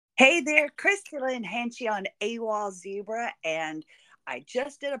Hey there, Crystalline Hanchy on AWOL Zebra, and I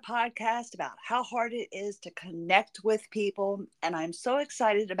just did a podcast about how hard it is to connect with people, and I'm so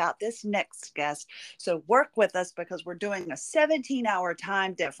excited about this next guest. So work with us because we're doing a 17-hour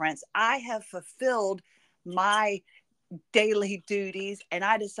time difference. I have fulfilled my daily duties, and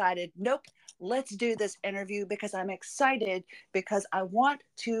I decided, nope, let's do this interview because I'm excited because I want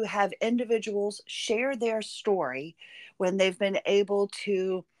to have individuals share their story when they've been able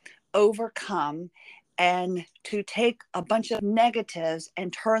to overcome and to take a bunch of negatives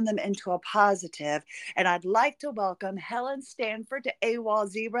and turn them into a positive. And I'd like to welcome Helen Stanford to AWOL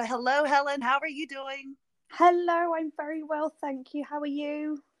Zebra. Hello, Helen. How are you doing? Hello, I'm very well, thank you. How are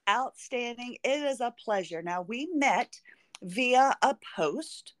you? Outstanding. It is a pleasure. Now, we met via a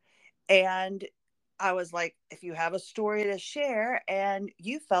post, and I was like, if you have a story to share, and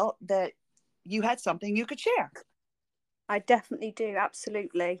you felt that you had something you could share. I definitely do,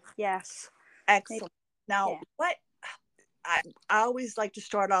 absolutely. Yes. Excellent. Now, Yeah. I always like to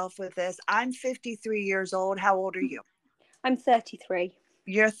start off with this. I'm 53 years old. How old are you? I'm 33.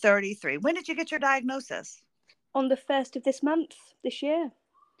 You're 33. When did you get your diagnosis? On the 1st of this month, this year.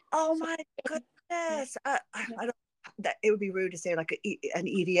 Oh So, my yeah. goodness. I don't that it would be rude to say like an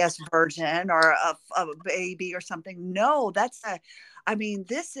EDS virgin or a baby or something. No, I mean,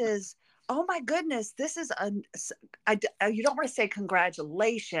 this is, oh my goodness, this is you don't want to say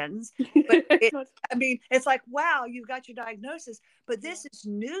congratulations, but I mean, it's like, wow, you got your diagnosis, but this is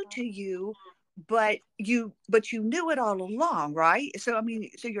new to you, but you knew it all along, right? So, I mean,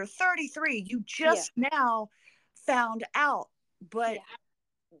 so you're 33, you Yeah. just now found out, but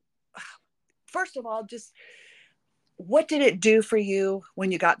Yeah. first of all, just what did it do for you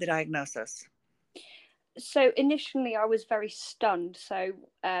when you got the diagnosis? So initially I was very stunned. So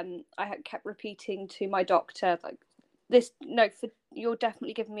I had kept repeating to my doctor, like, this, no, you're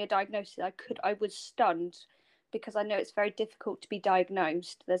definitely giving me a diagnosis. I was stunned because I know it's very difficult to be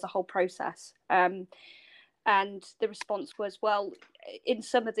diagnosed. There's a whole process. And the response was, well, in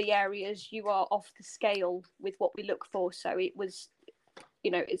some of the areas you are off the scale with what we look for. So it was,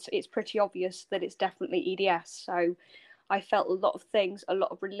 it's pretty obvious that it's definitely EDS. So I felt a lot of things, a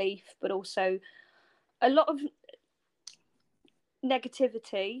lot of relief, but also a lot of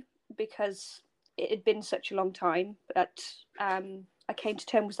negativity because it had been such a long time. But I came to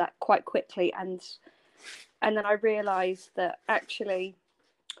terms with that quite quickly, and then I realised that actually,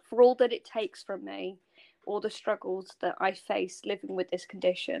 for all that it takes from me, all the struggles that I face living with this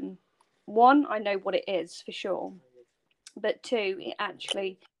condition, one, I know what it is for sure, but two, it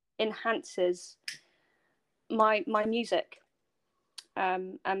actually enhances my music.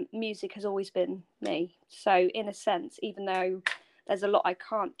 And music has always been me. So in a sense, even though there's a lot I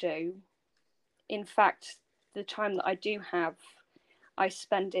can't do, in fact, the time that I do have, I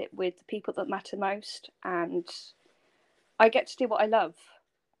spend it with the people that matter most, and I get to do what I love.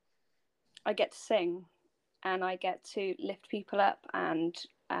 I get to sing, and I get to lift people up and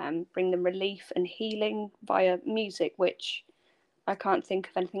bring them relief and healing via music, which I can't think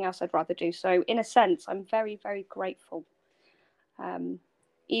of anything else I'd rather do. So in a sense, I'm very, very grateful,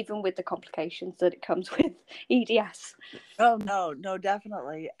 even with the complications that it comes with EDS. Oh no, no,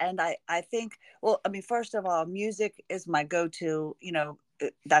 definitely. And I think, well, I mean, first of all, music is my go-to,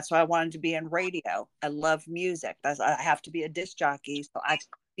 that's why I wanted to be in radio. I love music. I have to be a disc jockey so I can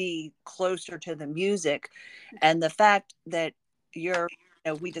be closer to the music. And the fact that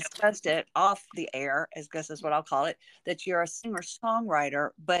we discussed it off the air, I guess is what I'll call it, that you're a singer-songwriter,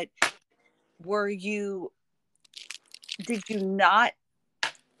 but were you, did you not,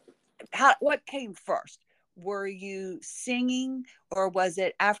 what came first? Were you singing, or was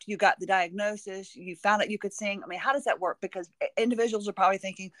it after you got the diagnosis you found out you could sing? I mean, how does that work? Because individuals are probably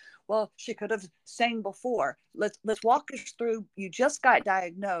thinking, well, she could have sang before. Let's walk us through. You just got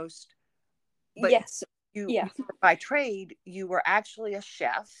diagnosed, but Yes. you Yeah. by trade you were actually a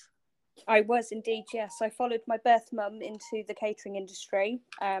chef. I was indeed, yes. I followed my birth mum into the catering industry.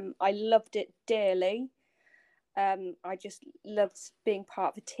 I loved it dearly. I just loved being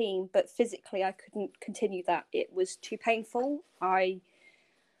part of a team, but physically I couldn't continue that. It was too painful.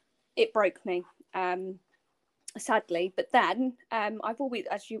 It broke me, sadly. But then I've always,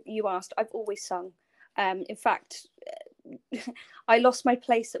 as you asked, I've always sung. In fact, I lost my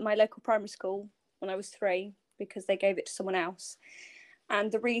place at my local primary school when I was 3 because they gave it to someone else. And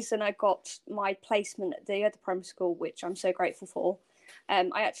the reason I got my placement at the other primary school, which I'm so grateful for,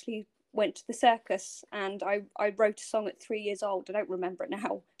 I actually went to the circus, and I wrote a song at 3 years old. I don't remember it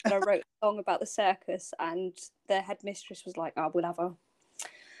now, but I wrote a song about the circus, and the headmistress was like, oh, we'll have her.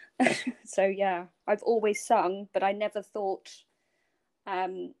 So yeah, I've always sung, but I never thought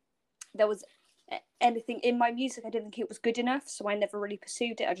there was anything in my music. I didn't think it was good enough, so I never really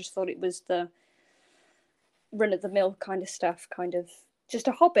pursued it. I just thought it was the run of the mill kind of stuff, kind of just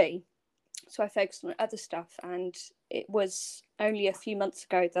a hobby. So I focused on other stuff, and it was only a few months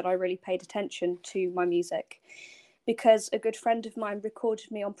ago that I really paid attention to my music, because a good friend of mine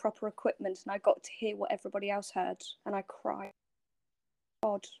recorded me on proper equipment, and I got to hear what everybody else heard, and I cried.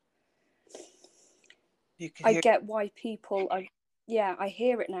 God, I get why people are. Yeah, I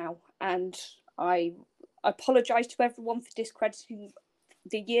hear it now, and I apologise to everyone for discrediting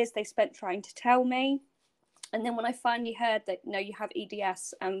the years they spent trying to tell me. And then when I finally heard that, no, you have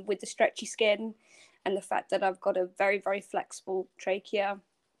EDS, and with the stretchy skin and the fact that I've got a very, very flexible trachea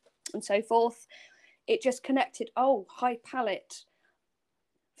and so forth, it just connected. Oh, high palate,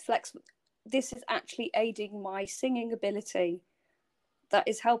 flexible. This is actually aiding my singing ability. That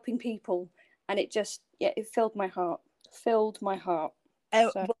is helping people. And it just, yeah, it filled my heart. Filled my heart.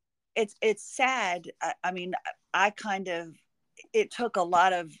 So. Well, it's sad. I mean, I kind of, it took a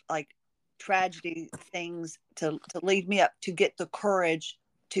lot of like tragedy things to lead me up to get the courage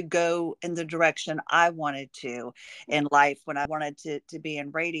to go in the direction I wanted to in life when I wanted to be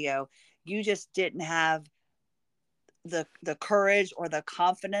in radio. You just didn't have the courage or the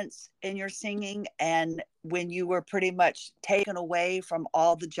confidence in your singing, and when you were pretty much taken away from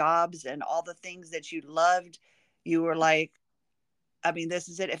all the jobs and all the things that you loved, you were like, I mean, this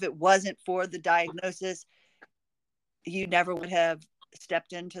is it. If it wasn't for the diagnosis, you never would have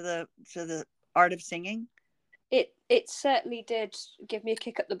stepped into the art of singing. It certainly did give me a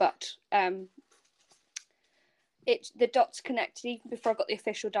kick up the butt. The dots connected even before I got the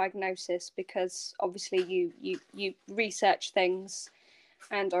official diagnosis, because obviously you research things,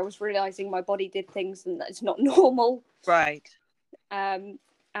 and I was realizing my body did things and that it's not normal. Right. And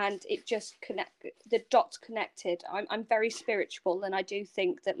it just the dots connected. I'm very spiritual, and I do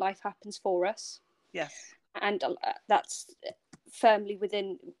think that life happens for us. Yes. And that's firmly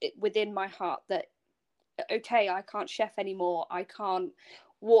within my heart, that okay, I can't chef anymore, I can't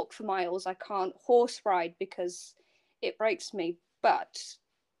walk for miles, I can't horse ride because it breaks me, but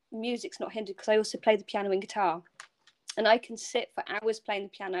music's not hindered because I also play the piano and guitar, and I can sit for hours playing the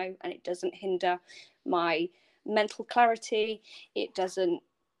piano and it doesn't hinder my mental clarity, it doesn't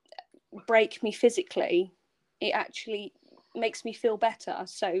break me physically, it actually makes me feel better.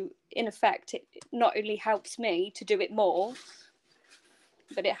 So in effect, it not only helps me to do it more,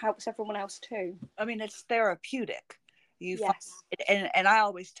 but it helps everyone else too. I mean, it's therapeutic. Yes. And I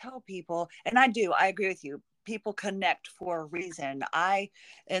always tell people, and I agree with you, people connect for a reason. I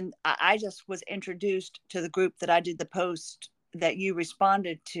just was introduced to the group that I did the post that you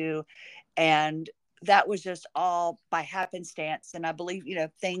responded to, and that was just all by happenstance. And I believe,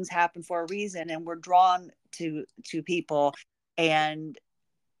 things happen for a reason, and we're drawn to people. And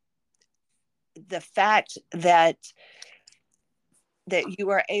the fact that you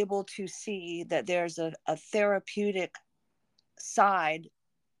are able to see that there's a therapeutic side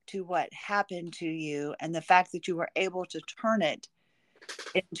to what happened to you, and the fact that you were able to turn it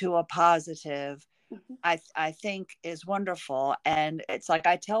into a positive, mm-hmm. I think is wonderful. And it's like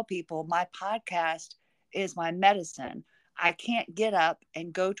I tell people, my podcast is my medicine. I can't get up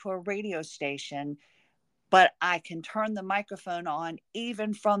and go to a radio station, but I can turn the microphone on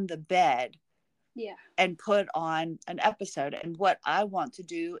even from the bed, and put on an episode. And what I want to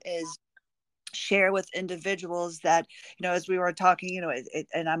do is share with individuals that, as we were talking,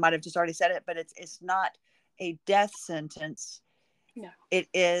 and I might have just already said it, but it's not a death sentence. No. It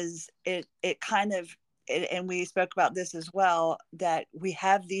is, it kind of, and we spoke about this as well, that we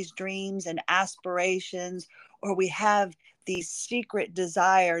have these dreams and aspirations, or we have these secret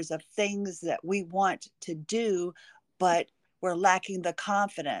desires of things that we want to do, but we're lacking the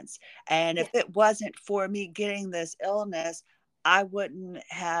confidence. And if it wasn't for me getting this illness, I wouldn't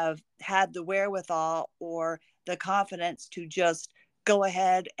have had the wherewithal or the confidence to just go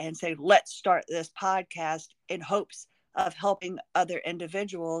ahead and say, let's start this podcast in hopes of helping other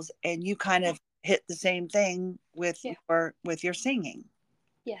individuals. And you kind of hit the same thing with your singing.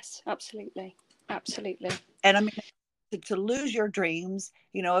 Yes, absolutely. Absolutely. And I mean, to lose your dreams,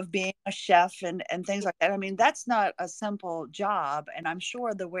 of being a chef and things like that. I mean, that's not a simple job. And I'm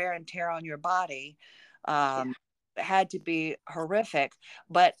sure the wear and tear on your body had to be horrific.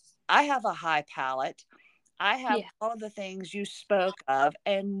 But I have a high palate. I have all the things you spoke of,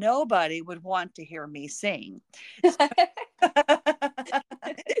 and nobody would want to hear me sing.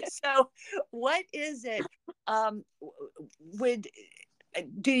 So what is it? Are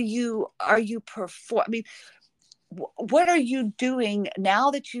you perform? I mean, what are you doing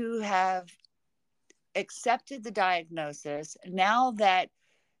now that you have accepted the diagnosis, now that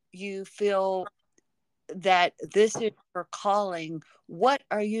you feel that this is your calling, what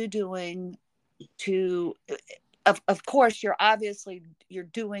are you doing to, of course, you're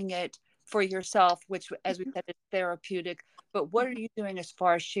doing it for yourself, which, as we said, is therapeutic. But what are you doing as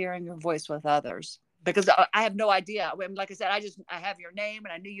far as sharing your voice with others? Because I have no idea. Like I said, I have your name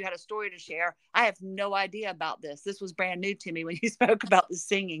and I knew you had a story to share. I have no idea about this. This was brand new to me when you spoke about the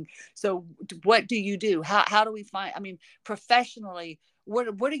singing. So what do you do? How do we find, I mean, professionally, what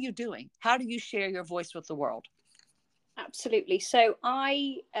are you doing? How do you share your voice with the world? Absolutely. So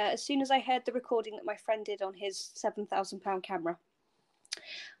as soon as I heard the recording that my friend did on his £7,000 camera,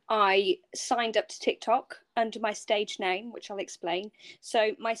 I signed up to TikTok under my stage name, which I'll explain.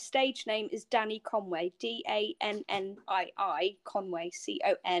 So my stage name is Dannii Conway, Dannii, Conway,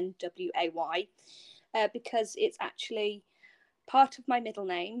 Conway, because it's actually part of my middle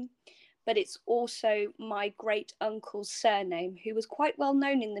name, but it's also my great uncle's surname, who was quite well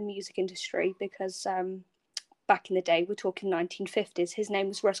known in the music industry because back in the day, we're talking 1950s, his name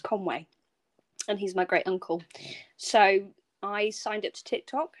was Russ Conway, and he's my great uncle. So I signed up to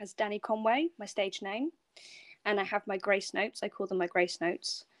TikTok as Dannii Conway, my stage name, and I have my grace notes. I call them my grace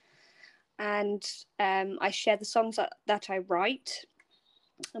notes. And I share the songs that I write.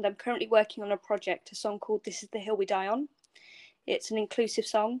 And I'm currently working on a song called This Is the Hill We Die On. It's an inclusive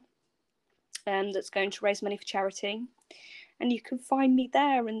song that's going to raise money for charity. And you can find me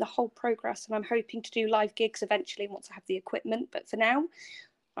there in the whole progress. And I'm hoping to do live gigs eventually once I have the equipment. But for now,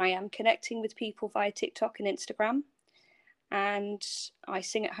 I am connecting with people via TikTok and Instagram. And I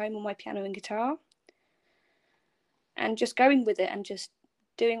sing at home on my piano and guitar. And just going with it and just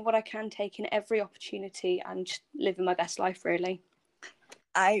doing what I can, taking every opportunity and just living my best life, really.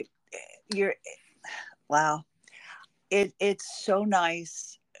 Wow. It's so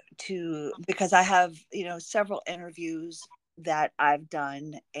nice because I have, several interviews that I've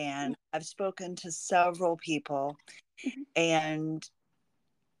done, and I've spoken to several people, and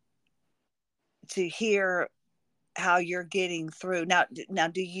to hear how you're getting through now,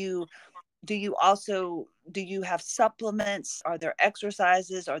 do you have supplements? Are there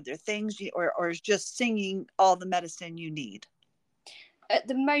exercises? Are there things or is just singing all the medicine you need? At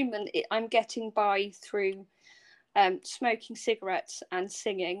the moment, I'm getting by through smoking cigarettes and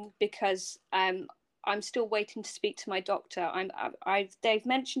singing, because I'm still waiting to speak to my doctor. They've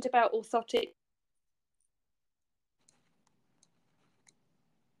mentioned about orthotic.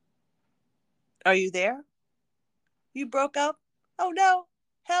 Are you there? You broke up? Oh no,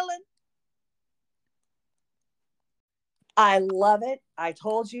 Helen. I love it. I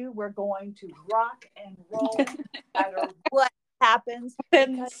told you we're going to rock and roll no matter what happens.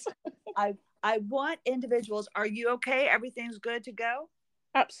 I want individuals. Are you okay? Everything's good to go?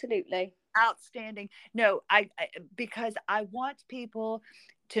 Absolutely. Outstanding. No, because I want people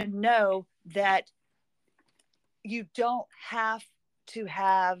to know that you don't have to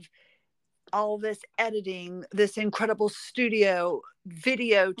have all this editing, this incredible studio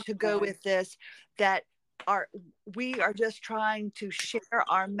video to go with this, that we are just trying to share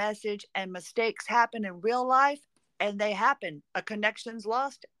our message, and mistakes happen in real life, and they happen. A connection's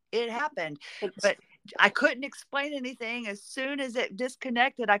lost. It happened. But I couldn't explain anything. As soon as it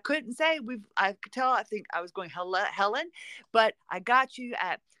disconnected, I couldn't say I could tell. I think I was going, Helen, but I got you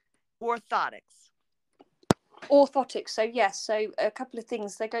at orthotics. So yes, so a couple of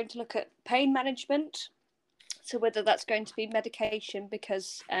things. They're going to look at pain management, so whether that's going to be medication,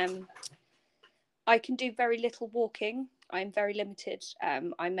 because I can do very little walking. I'm very limited.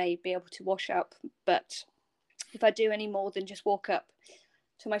 I may be able to wash up, but if I do any more than just walk up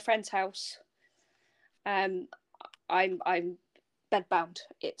to my friend's house, I'm bedbound.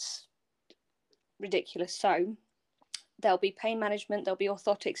 It's ridiculous. So there'll be pain management. There'll be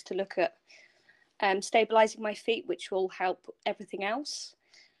orthotics to look at stabilizing my feet, which will help everything else.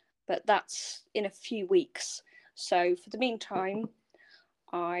 But that's in a few weeks. So for the meantime,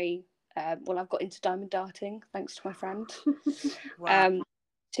 I've got into diamond darting, thanks to my friend. Wow.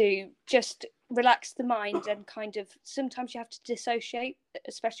 To just relax the mind, and kind of, sometimes you have to dissociate,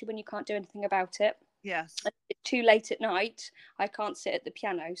 especially when you can't do anything about it. Yes. It's too late at night, I can't sit at the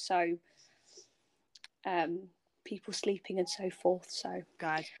piano, so people sleeping and so forth. So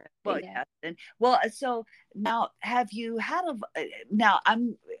gotcha. Well, yeah. And well, so now have you had now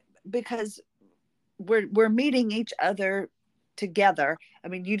I'm, because we're meeting each other together.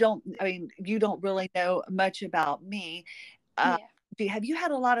 You don't really know much about me. Have you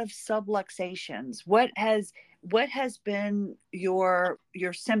had a lot of subluxations? What has been your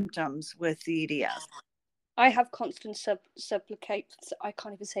symptoms with the EDS? I have constant subluxate. I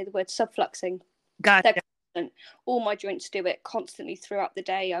can't even say the word subfluxing. Gotcha. All my joints do it constantly throughout the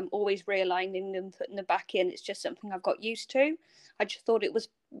day. I'm always realigning them, putting them back in. It's just something I've got used to. I just thought it was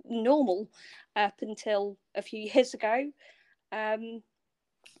normal up until a few years ago. And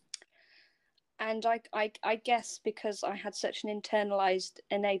I guess because I had such an internalized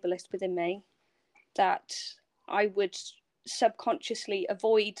enablerist within me, that I would subconsciously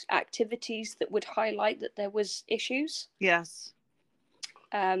avoid activities that would highlight that there was issues. Yes.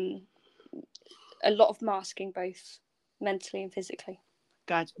 A lot of masking, both mentally and physically.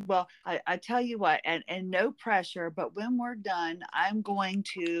 Gotcha. Well, I tell you what, and no pressure, but when we're done, I'm going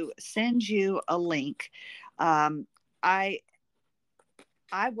to send you a link. I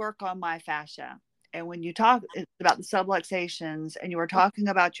work on my fascia, and when you talk about the subluxations, and you were talking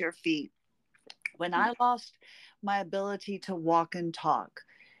about your feet, when I lost my ability to walk and talk,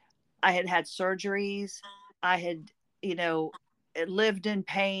 I had surgeries. I had, it lived in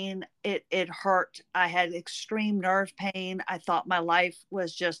pain. It hurt. I had extreme nerve pain. I thought my life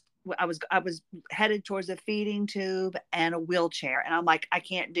was just, I was headed towards a feeding tube and a wheelchair. And I'm like, I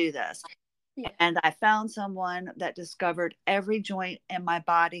can't do this. Yeah. And I found someone that discovered every joint in my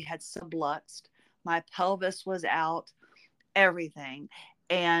body had subluxed. My pelvis was out, everything.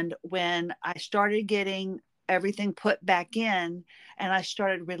 And when I started getting everything put back in, and I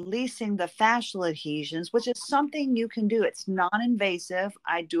started releasing the fascial adhesions, which is something you can do. It's non-invasive.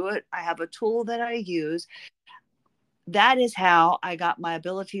 I do it. I have a tool that I use. That is how I got my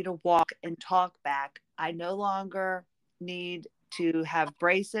ability to walk and talk back. I no longer need to have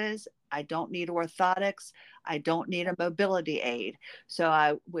braces. I don't need orthotics. I don't need a mobility aid. So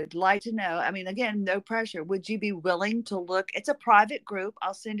I would like to know, I mean, again, no pressure. Would you be willing to look? It's a private group.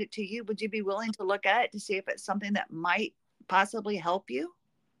 I'll send it to you. Would you be willing to look at it to see if it's something that might possibly help you?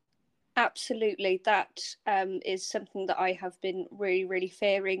 Absolutely. That is something that I have been really, really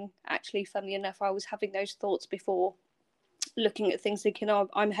fearing. Actually, funnily enough, I was having those thoughts before, looking at things, thinking, oh,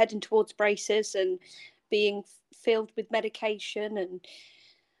 I'm heading towards braces and being filled with medication, and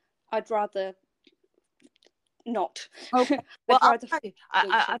I'd rather not. Okay. Well, I'm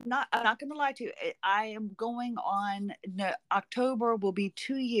not going to lie to you. I am going on, no, October will be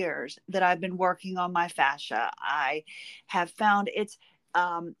 2 years that I've been working on my fascia. I have found it's,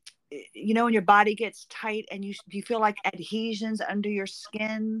 when your body gets tight and you feel like adhesions under your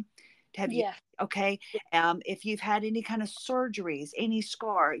skin. Have you? Yeah. Okay. If you've had any kind of surgeries, any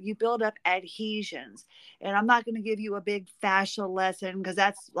scar, you build up adhesions. And I'm not going to give you a big fascial lesson because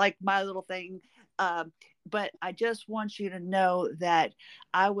that's like my little thing. But I just want you to know that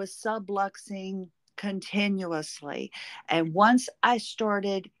I was subluxing continuously. And once I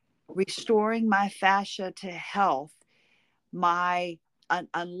started restoring my fascia to health,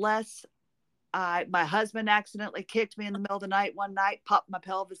 unless my husband accidentally kicked me in the middle of the night one night, popped my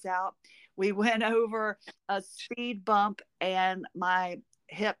pelvis out. We went over a speed bump and my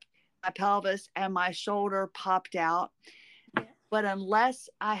hip, my pelvis, and my shoulder popped out. But unless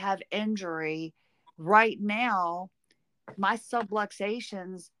I have injury, right now, my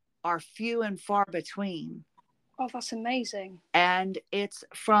subluxations are few and far between. Oh, that's amazing. And it's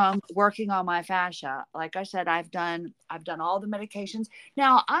from working on my fascia. Like I said, I've done all the medications.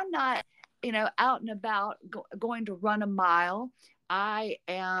 Now, I'm not, out and about going to run a mile. I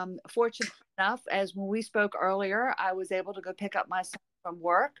am fortunate enough, as when we spoke earlier, I was able to go pick up my son from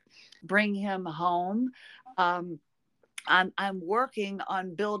work, bring him home. I'm working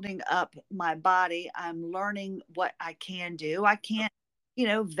on building up my body. I'm learning what I can do. I can't,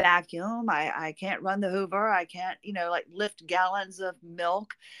 vacuum. I can't run the Hoover. I can't, like lift gallons of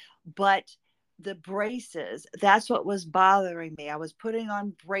milk. But the braces, that's what was bothering me. I was putting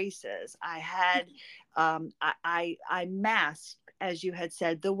on braces. I had, I masked, as you had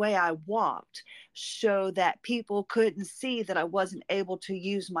said, the way I walked so that people couldn't see that I wasn't able to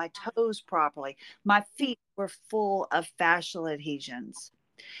use my toes properly. My feet were full of fascial adhesions.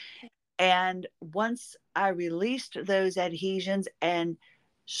 And once I released those adhesions and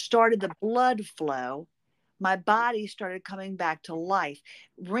started the blood flow, my body started coming back to life.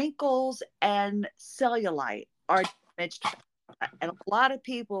 Wrinkles and cellulite are damaged. And a lot of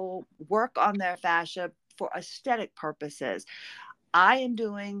people work on their fascia for aesthetic purposes. I am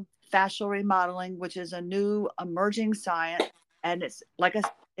doing fascial remodeling, which is a new emerging science. And it's, like I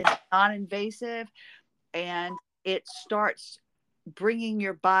said, it's non-invasive, and it starts bringing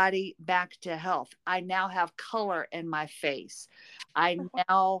your body back to health. I now have color in my face. I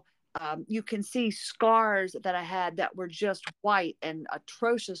now, you can see scars that I had that were just white and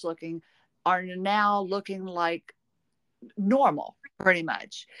atrocious looking are now looking like normal, pretty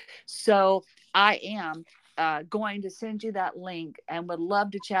much. So I am going to send you that link and would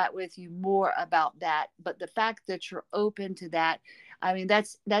love to chat with you more about that. But the fact that you're open to that, I mean,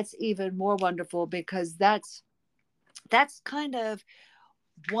 that's even more wonderful, because that's kind of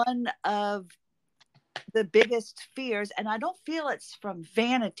one of the biggest fears. And I don't feel it's from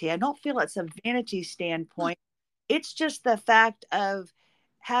vanity. I don't feel it's a vanity standpoint. It's just the fact of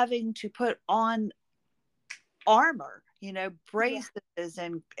having to put on armor, braces,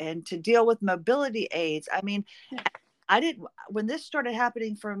 and to deal with mobility aids. I mean, I didn't, when this started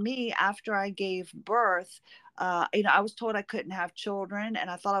happening for me after I gave birth, I was told I couldn't have children, and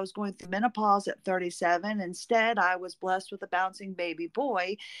I thought I was going through menopause at 37. Instead, I was blessed with a bouncing baby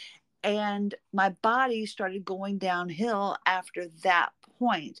boy, and my body started going downhill after that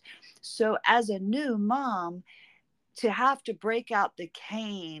point. So as a new mom, to have to break out the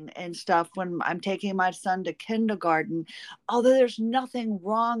cane and stuff when I'm taking my son to kindergarten, although there's nothing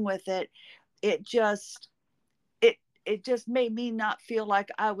wrong with it, it just it just made me not feel like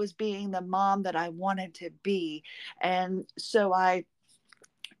I was being the mom that I wanted to be. And so I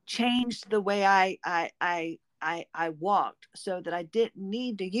changed the way I walked, so that I didn't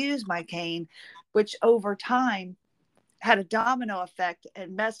need to use my cane, which over time had a domino effect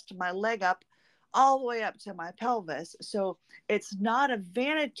and messed my leg up all the way up to my pelvis. So it's not a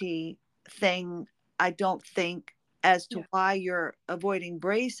vanity thing, I don't think, as to why you're avoiding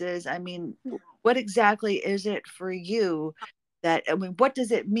braces. I mean, what exactly is it for you what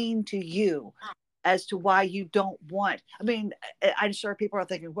does it mean to you as to why you don't want? I mean, I'm sure people are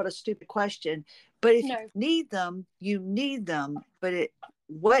thinking, what a stupid question. But if you need them, you need them. But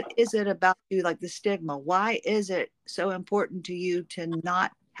what is it about you, like the stigma? Why is it so important to you to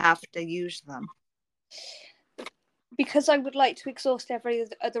not have to use them? Because I would like to exhaust every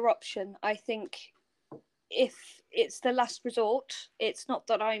other option. I think if it's the last resort, it's not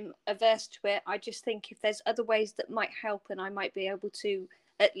that I'm averse to it. I just think if there's other ways that might help, and I might be able to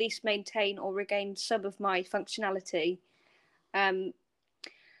at least maintain or regain some of my functionality.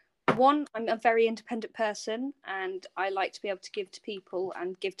 One, I'm a very independent person, and I like to be able to give to people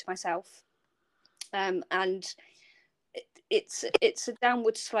and give to myself. And it's a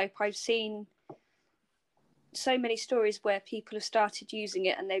downward slope. I've seen so many stories where people have started using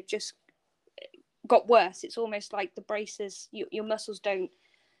it and they've just got worse. It's almost like the braces, your muscles don't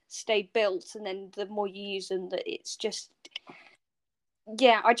stay built, and then the more you use them, that it's just,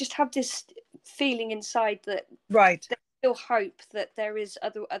 I just have this feeling inside that there's still hope that there is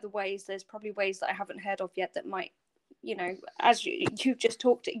other ways. There's probably ways that I haven't heard of yet that might, as you've just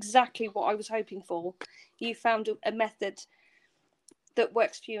talked exactly what I was hoping for. You found a method that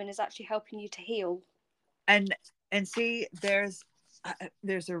works for you and is actually helping you to heal. And see, there's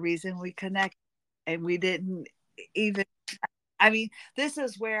a reason we connect, and we didn't even, I mean, this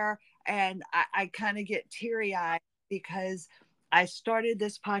is where, and I kind of get teary-eyed, because I started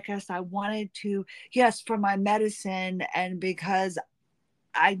this podcast. I wanted to, yes, for my medicine, and because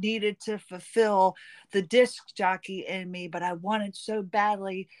I needed to fulfill the disc jockey in me, but I wanted so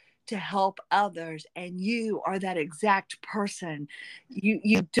badly to help others. And you are that exact person.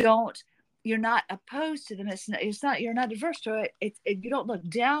 You're not opposed to them. You're not averse to it. You don't look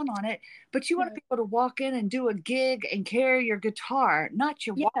down on it, but you want to be able to walk in and do a gig and carry your guitar, not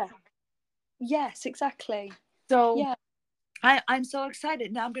your walk. Yes, exactly. So I'm so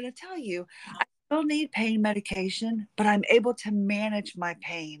excited. Now I'm going to tell you, I still need pain medication, but I'm able to manage my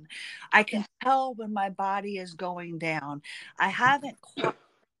pain. I can tell when my body is going down. I haven't quite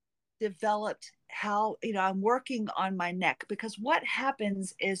developed how, I'm working on my neck, because what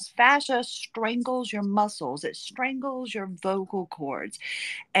happens is fascia strangles your muscles. It strangles your vocal cords,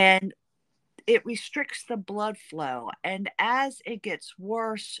 and it restricts the blood flow. And as it gets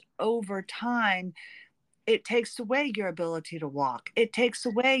worse over time, it takes away your ability to walk. It takes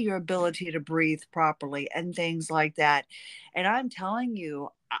away your ability to breathe properly and things like that. And I'm telling you,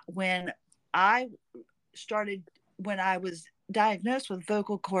 when I was diagnosed with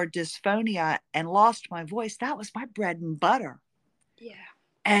vocal cord dysphonia and lost my voice, that was my bread and butter. Yeah.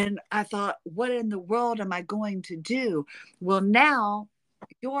 And I thought, what in the world am I going to do? Well, now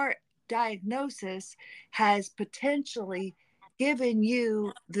your diagnosis has potentially given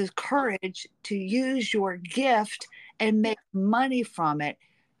you the courage to use your gift and make money from it.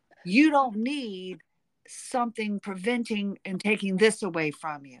 You don't need something preventing and taking this away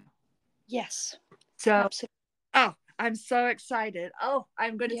from you. Yes. So, absolutely. I'm so excited.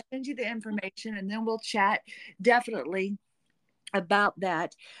 I'm going to send you the information, and then we'll chat definitely about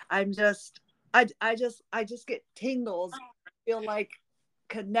that. I just get tingles. I feel like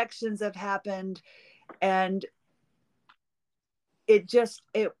connections have happened, and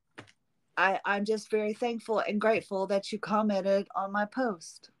I'm just very thankful and grateful that you commented on my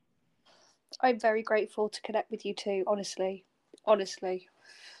post. I'm very grateful to connect with you too, honestly. Honestly.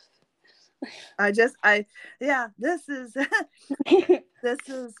 Yeah, this is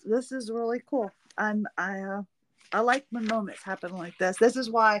this is really cool. I like when moments happen like this. This is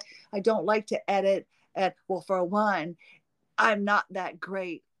why I don't like to edit. And well, for one, I'm not that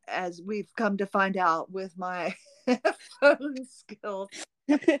great, as we've come to find out with my phone skills.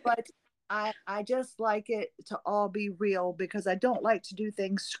 But I just like it to all be real, because I don't like to do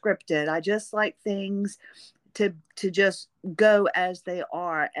things scripted. I just like things to just go as they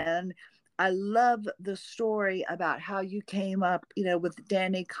are. And I love the story about how you came up, with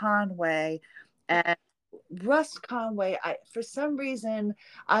Dannii Conway and Russ Conway. For some reason,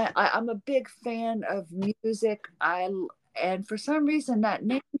 I'm a big fan of music. And for some reason that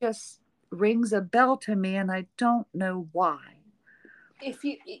name just rings a bell to me, and I don't know why. If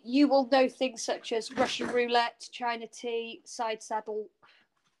you will know things such as Russian roulette, China tea, side saddle.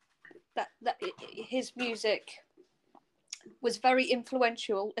 That his music was very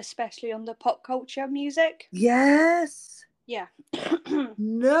influential, especially on the pop culture music. Yes. Yeah.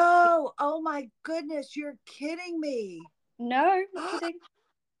 No. Oh my goodness, you're kidding me. No, not kidding.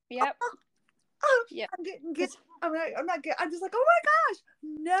 Yep. Yeah. I'm not getting, I'm just like, oh my gosh,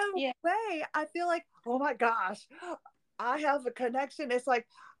 no way. I feel like, oh my gosh, I have a connection. It's like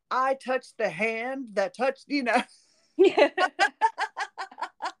I touched the hand that touched, Yeah.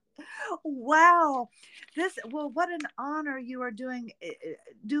 Wow. What an honor you are doing,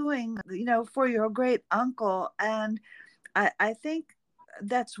 for your great uncle. And I think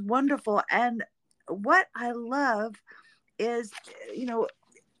that's wonderful. And what I love is,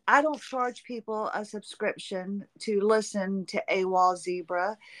 I don't charge people a subscription to listen to AWOL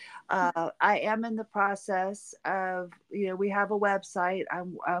Zebra. I am in the process of, we have a website.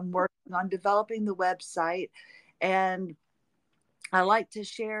 I'm working on developing the website, and I like to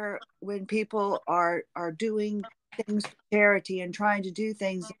share when people are doing things for charity and trying to do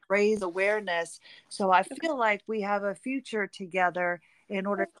things to raise awareness. So I feel like we have a future together in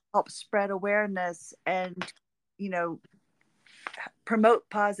order to help spread awareness and, promote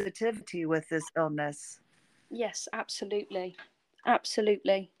positivity with this illness. Yes, absolutely.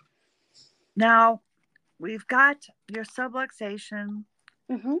 Absolutely. Now, we've got your subluxation,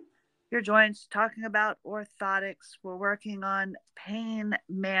 Mm-hmm. your joints, talking about orthotics. We're working on pain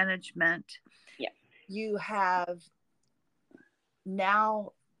management. Yeah. You have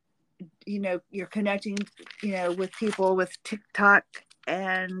now, you're connecting, with people with TikTok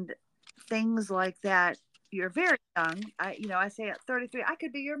and things like that. You're very young. I say at 33, I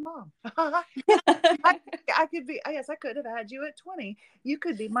could be your mom. I could be, yes, I could have had you at 20. You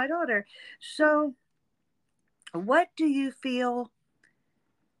could be my daughter. So what do you feel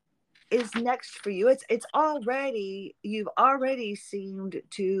is next for you? You've already seemed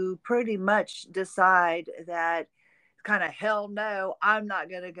to pretty much decide that kind of, hell no, I'm not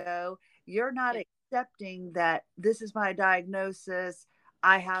going to go. You're not accepting that this is my diagnosis.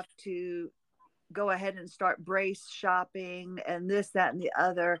 I have to go ahead and start brace shopping and this, that, and the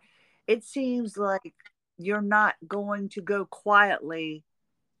other. It seems like you're not going to go quietly.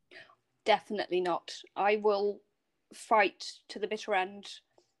 Definitely not. I will fight to the bitter end.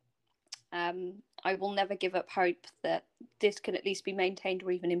 I will never give up hope that this can at least be maintained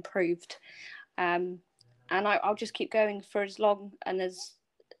or even improved. And I'll just keep going for as long and as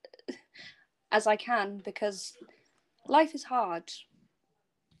I can, because life is hard.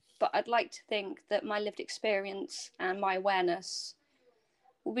 But I'd like to think that my lived experience and my awareness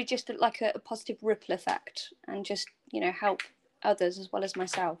will be just like a positive ripple effect, and just, help others as well as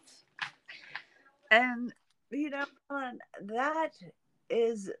myself. And, Helen, that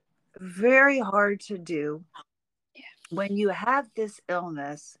is very hard to do. Yeah. When you have this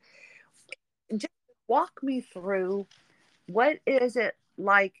illness. Just walk me through, what is it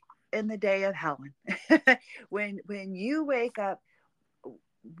like in the day of Helen? when you wake up,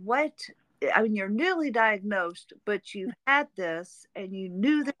 what, I mean, you're newly diagnosed, but you've had this and you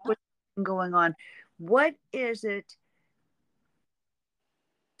knew that was going on. What is it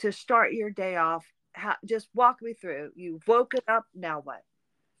to start your day off? Just walk me through. You woke it up, now what?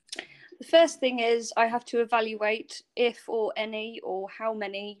 The first thing is I have to evaluate if or any or how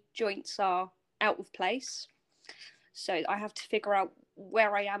many joints are out of place. So I have to figure out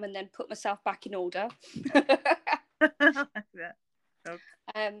where I am and then put myself back in order. Okay.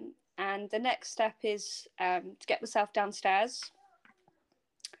 And the next step is to get myself downstairs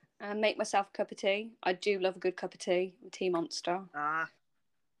and make myself a cup of tea. I do love a good cup of tea. I'm a tea monster.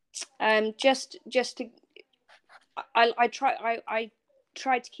 Just to, I try.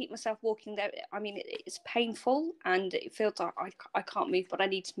 tried to keep myself walking there. I mean, it's painful and it feels like I can't move, but I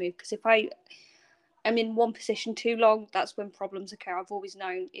need to move, because if I am in one position too long, that's when problems occur. I've always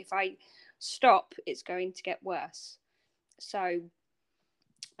known if I stop, it's going to get worse. So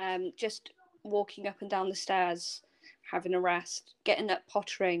just walking up and down the stairs, having a rest, getting up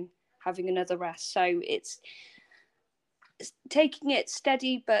pottering, having another rest. So it's taking it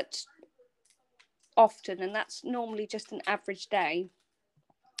steady but often, and that's normally just an average day.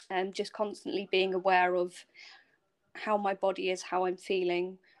 Just constantly being aware of how my body is, how I'm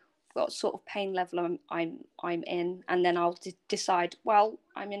feeling, what sort of pain level I'm in, and then I'll decide, well,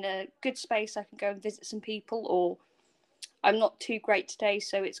 I'm in a good space, I can go and visit some people, or I'm not too great today,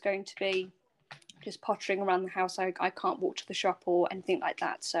 so it's going to be just pottering around the house. I can't walk to the shop or anything like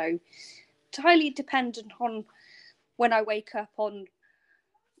that. So it's highly dependent on when I wake up, on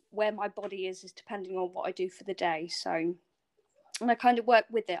where my body is depending on what I do for the day. So, and I kind of work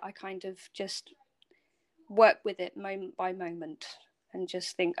with it. I kind of just work with it moment by moment and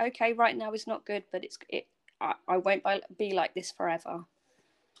just think, okay, right now is not good, but I won't be like this forever.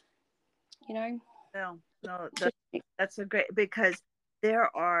 You know? No, that's a great, because there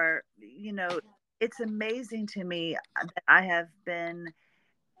are, it's amazing to me that I have been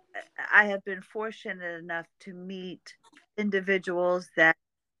fortunate enough to meet individuals that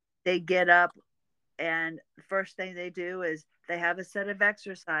they get up, and the first thing they do is they have a set of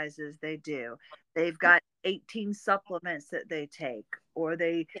exercises they do. They've got 18 supplements that they take, or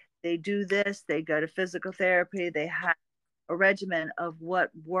they do this, they go to physical therapy, they have a regimen of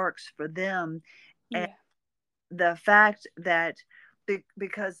what works for them. And Yeah. the fact that,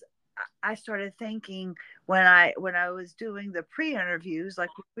 because I started thinking when I was doing the pre-interviews, like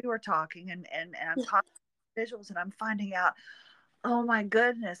we were talking, and I'm talking visuals, and I'm finding out, oh my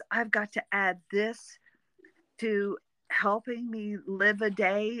goodness, I've got to add this to helping me live a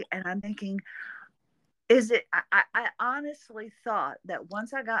day. And I'm thinking, I honestly thought that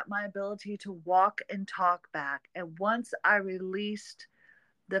once I got my ability to walk and talk back, and once I released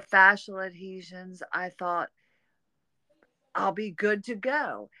the fascial adhesions, I thought I'll be good to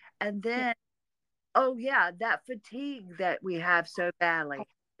go. And then, oh yeah, that fatigue that we have so badly,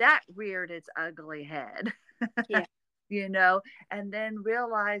 that reared its ugly head. Yeah. And then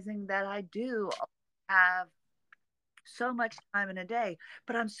realizing that I do have so much time in a day,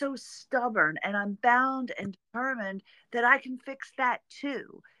 but I'm so stubborn and I'm bound and determined that I can fix that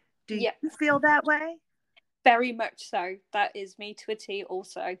too. Do Yeah. you feel that way? Very much so. That is me to a T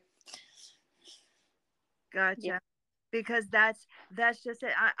also. Gotcha. Yeah. Because that's just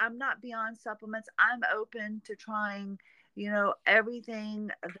it. I'm not beyond supplements. I'm open to trying, everything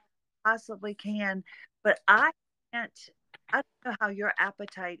that I possibly can. But can't, I don't know how your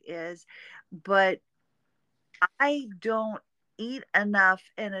appetite is, but I don't eat enough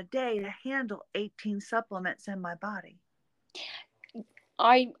in a day to handle 18 supplements in my body.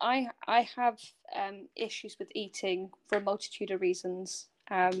 I have issues with eating for a multitude of reasons.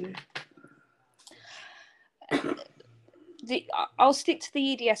 I'll stick to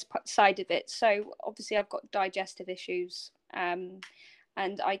the EDS side of it. So obviously I've got digestive issues, and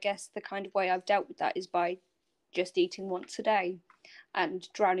I guess the kind of way I've dealt with that is by just eating once a day and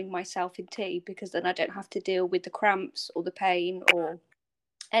drowning myself in tea, because then I don't have to deal with the cramps or the pain or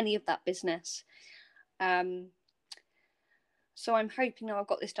any of that business. So I'm hoping now I've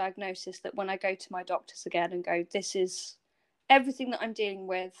got this diagnosis that when I go to my doctors again and go, this is everything that I'm dealing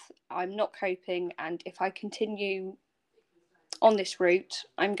with, I'm not coping, and if I continue on this route,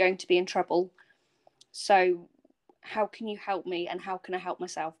 I'm going to be in trouble. So how can you help me, and how can I help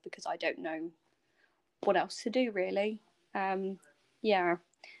myself, because I don't know what else to do, really. Yeah.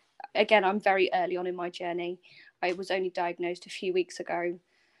 Again, I'm very early on in my journey. I was only diagnosed a few weeks ago.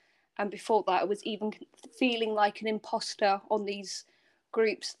 And before that, I was even feeling like an imposter on these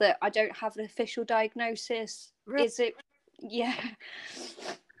groups that I don't have an official diagnosis. Really? Is it? Yeah.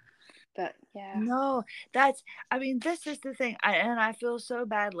 But yeah. No, this is the thing. And I feel so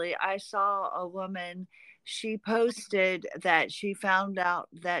badly. I saw a woman, she posted that she found out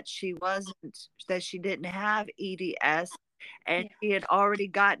that that she didn't have EDS, and she had already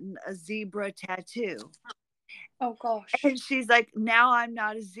gotten a zebra tattoo. Oh gosh. And she's like, now I'm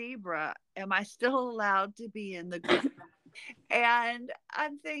not a zebra. Am I still allowed to be in the group? And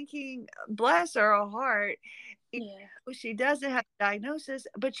I'm thinking, bless her heart. Yeah. She doesn't have a diagnosis,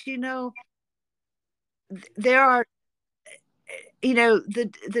 but there are,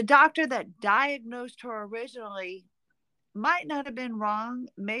 the doctor that diagnosed her originally might not have been wrong.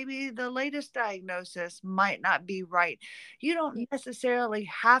 Maybe the latest diagnosis might not be right. You don't necessarily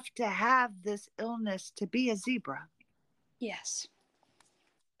have to have this illness to be a zebra. Yes.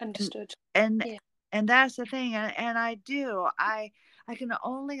 Understood. and Yeah. and that's the thing, and I can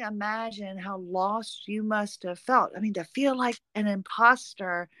only imagine how lost you must have felt. I mean, to feel like an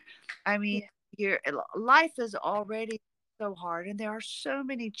imposter. I mean, Yeah. your life is already so hard, and there are so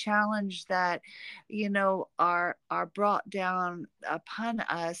many challenges that are brought down upon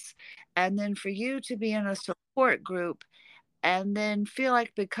us, and then for you to be in a support group and then feel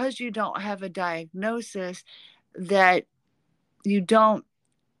like because you don't have a diagnosis that you don't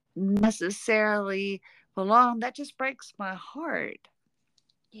necessarily belong, that just breaks my heart.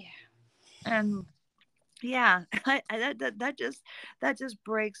 Yeah. And yeah, that just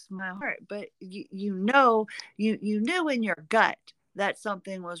breaks my heart. But you knew in your gut that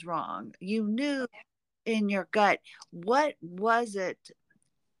something was wrong. You knew in your gut. What was it?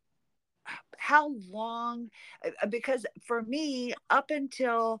 How long? Because for me, up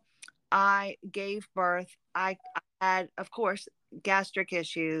until I gave birth, I had, of course, gastric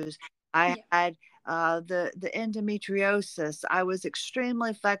issues. I Yeah. had the endometriosis. I was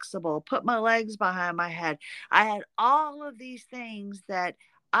extremely flexible, put my legs behind my head. I had all of these things that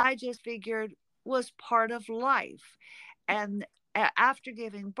I just figured was part of life. And after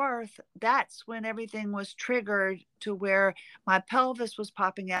giving birth, that's when everything was triggered to where my pelvis was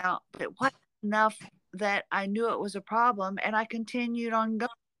popping out, but it wasn't enough that I knew it was a problem, and I continued on going.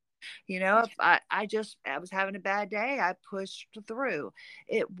 If I was having a bad day, I pushed through.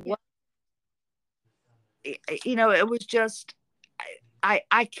 It Yeah. was, it was just,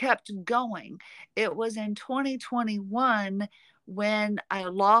 I kept going. It was in 2021 when I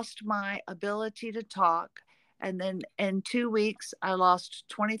lost my ability to talk. And then in 2 weeks, I lost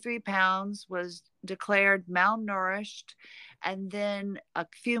 23 pounds, was declared malnourished. And then a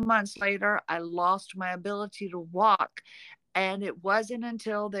few months later, I lost my ability to walk. And it wasn't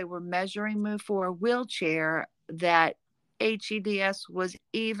until they were measuring me for a wheelchair that HEDS was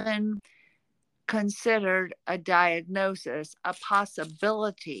even considered a diagnosis, a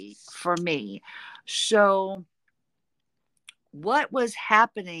possibility for me. So, what was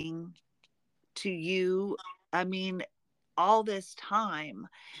happening to you? I mean, all this time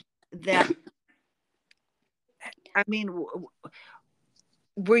that, I mean,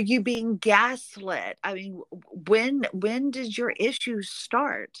 were you being gaslit? I mean, when did your issues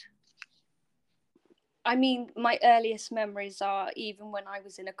start? I mean, my earliest memories are even when I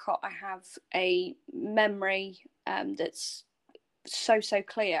was in a cot. I have a memory that's so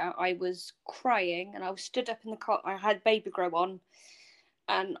clear. I was crying and I was stood up in the cot. I had baby grow on,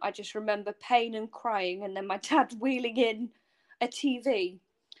 and I just remember pain and crying, and then my dad wheeling in a TV,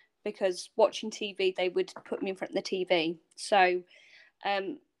 because watching TV they would put me in front of the TV. So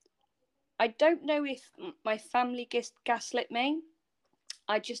um, I don't know if my family gaslit me.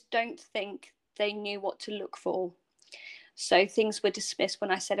 I just don't think they knew what to look for. So things were dismissed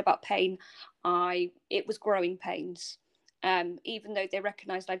when I said about pain. It was growing pains. Even though they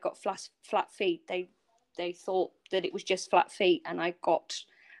recognised I got flat feet, they thought that it was just flat feet, and I got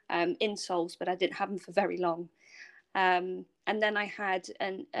insoles, but I didn't have them for very long. And then I had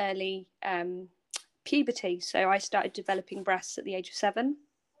an early puberty, so I started developing breasts at the age of 7,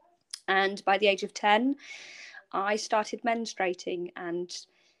 and by the age of 10, I started menstruating, and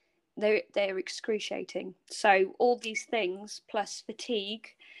they're excruciating. So all these things plus fatigue.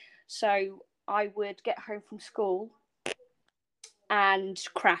 So I would get home from school and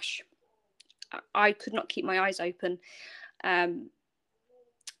crash. I could not keep my eyes open. Um,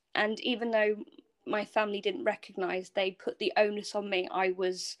 and even though my family didn't recognise, they put the onus on me. I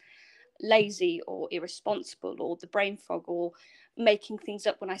was lazy or irresponsible or the brain fog or making things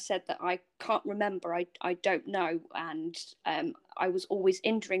up when I said that I can't remember, I don't know. And I was always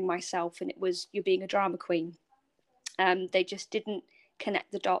injuring myself, and it was, you're being a drama queen. They just didn't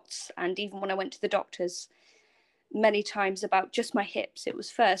connect the dots. And even when I went to the doctors many times about just my hips, it was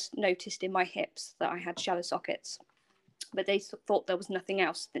first noticed in my hips that I had shallow sockets, but they thought there was nothing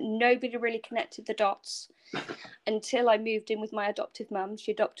else, that nobody really connected the dots until I moved in with my adoptive mum.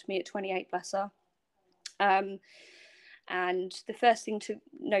 She adopted me at 28, bless her. And the first thing to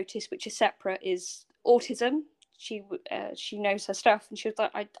notice, which is separate, is autism. She knows her stuff, and she was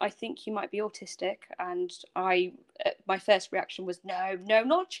like, I think you might be autistic. And my first reaction was, no,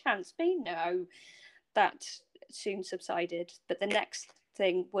 not a chance, me, no. That soon subsided. But the next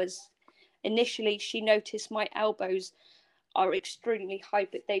thing was, initially she noticed my elbows are extremely high,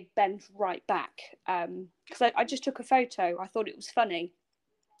 but they bend right back. Because I just took a photo. I thought it was funny.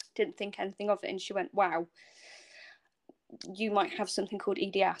 Didn't think anything of it. And she went, wow, you might have something called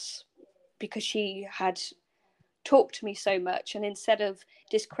EDS, because she had talked to me so much. And instead of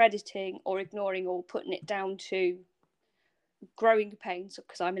discrediting or ignoring or putting it down to growing pains,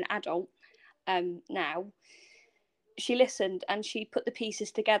 because I'm an adult now, she listened and she put the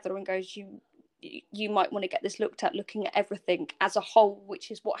pieces together and goes, you might want to get this looked at, looking at everything as a whole,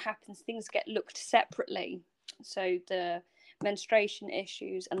 which is what happens. Things get looked separately. So the menstruation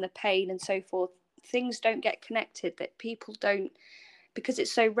issues and the pain and so forth, things don't get connected, that people don't, because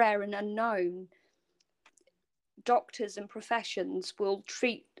it's so rare and unknown. Doctors and professions will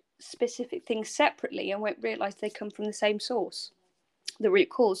treat specific things separately and won't realise they come from the same source, the root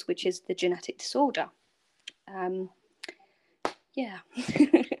cause, which is the genetic disorder. Yeah.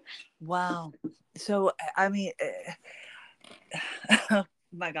 Wow. So, I mean, oh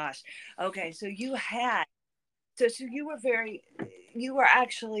my gosh. Okay. So you were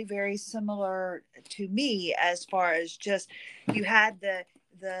actually very similar to me, as far as just, you had the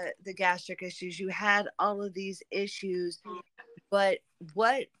gastric issues, you had all of these issues, but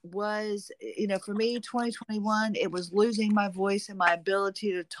what was, for me, 2021, it was losing my voice and my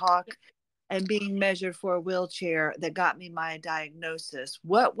ability to talk and being measured for a wheelchair that got me my diagnosis.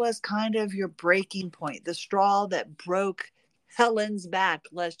 What was kind of your breaking point, the straw that broke Helen's back,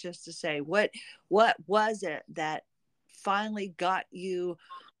 let's just to say? What was it that finally got you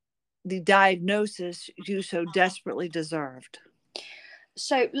the diagnosis you so desperately deserved?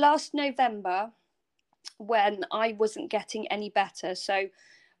 So last November, when I wasn't getting any better, so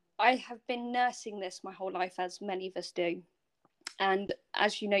I have been nursing this my whole life, as many of us do. And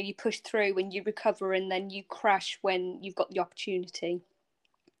as you know, you push through and you recover, and then you crash when you've got the opportunity.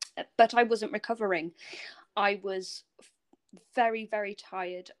 But I wasn't recovering. I was very, very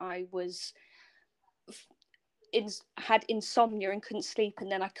tired. I was had insomnia and couldn't sleep,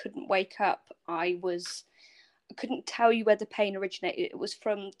 and then I couldn't wake up. I couldn't tell you where the pain originated. It was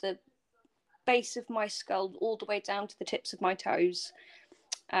from the base of my skull all the way down to the tips of my toes.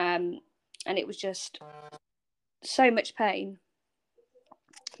 And it was just so much pain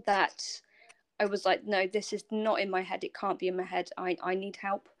that I was like, no, this is not in my head. It can't be in my head. I need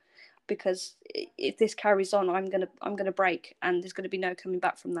help, because if this carries on, I'm gonna break, and there's gonna be no coming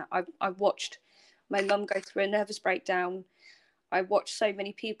back from that. I've watched my mum go through a nervous breakdown. I watched so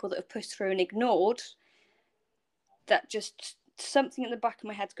many people that have pushed through and ignored, that just something in the back of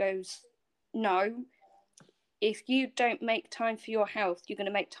my head goes, no, if you don't make time for your health, you're going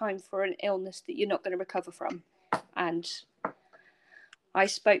to make time for an illness that you're not going to recover from. And I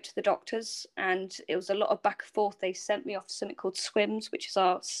spoke to the doctors, and it was a lot of back and forth. They sent me off to something called SWIMS, which is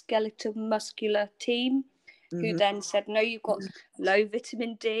our skeletal muscular team, who then said, no, you've got low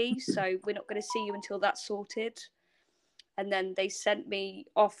vitamin D, so we're not going to see you until that's sorted. And then they sent me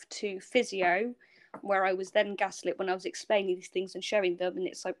off to physio, where I was then gaslit when I was explaining these things and showing them. And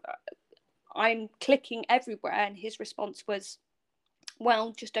it's like, I'm clicking everywhere. And his response was,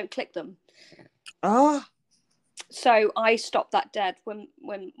 well, just don't click them. Oh. So I stopped that dead. When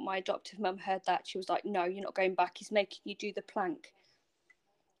my adoptive mum heard that, she was like, no, you're not going back. He's making you do the plank,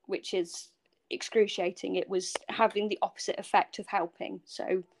 which is excruciating. It was having the opposite effect of helping.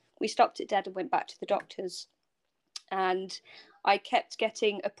 So we stopped it dead and went back to the doctors. And I kept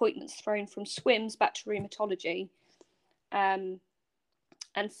getting appointments thrown from SWIMS back to rheumatology. And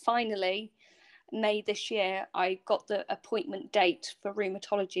finally, May this year, I got the appointment date for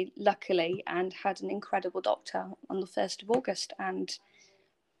rheumatology, luckily, and had an incredible doctor on the 1st of August. And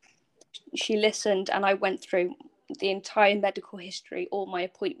she listened, and I went through the entire medical history, all my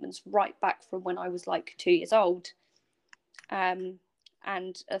appointments, right back from when I was like 2 years old, and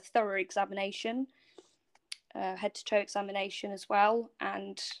a thorough examination, head to toe examination as well.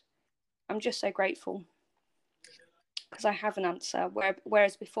 And I'm just so grateful, because I have an answer,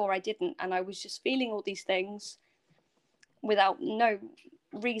 whereas before I didn't, and I was just feeling all these things without no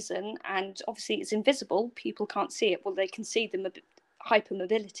reason. And obviously it's invisible, people can't see it. Well, they can see the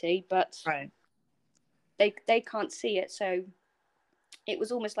hypermobility, but Right. they can't see it. So it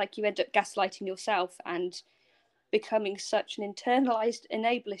was almost like you end up gaslighting yourself and becoming such an internalized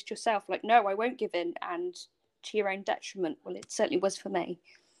enablist yourself, like, no, I won't give in, and to your own detriment. Well, it certainly was for me.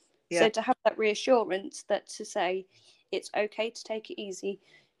 Yeah. So to have that reassurance, that to say it's okay to take it easy,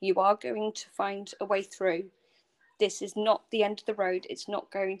 you are going to find a way through, this is not the end of the road, it's not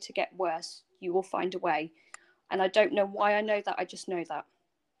going to get worse, you will find a way. And I don't know why I know that, I just know that.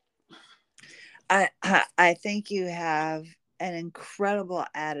 I think you have an incredible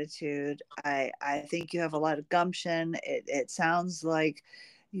attitude. I think you have a lot of gumption. It sounds like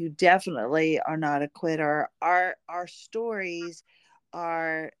you definitely are not a quitter. Our stories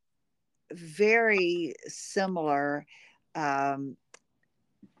are very similar, because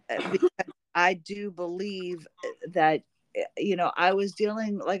I do believe that, I was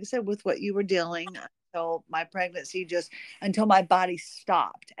dealing, like I said, with what you were dealing, until my pregnancy, just until my body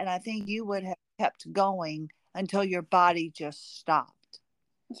stopped. And I think you would have kept going until your body just stopped.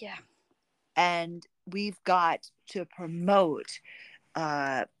 Yeah. And we've got to promote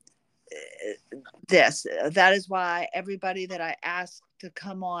uh, this. That is why everybody that I asked to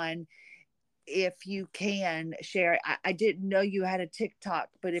come on, if you can share, I didn't know you had a TikTok,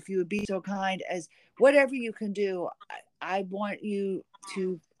 but if you would be so kind as whatever you can do, I want you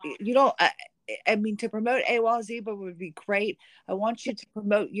to, you know, I mean, to promote AWOL Zebra would be great. I want you to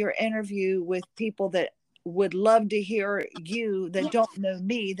promote your interview with people that would love to hear you that Yeah. don't know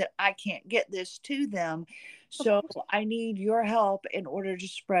me, that I can't get this to them. So I need your help in order to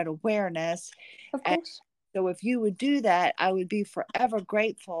spread awareness. Of And course. so if you would do that, I would be forever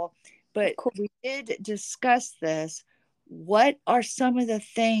grateful. Of But course. we did discuss this. What are some of the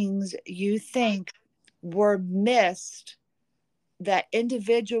things you think were missed, that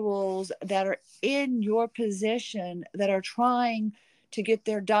individuals that are in your position that are trying to get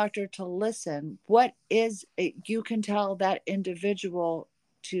their doctor to listen, what is it you can tell that individual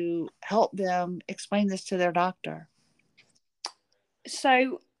to help them explain this to their doctor?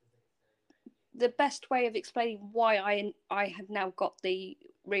 So the best way of explaining why I have now got the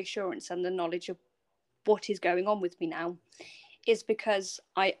reassurance and the knowledge of what is going on with me now is because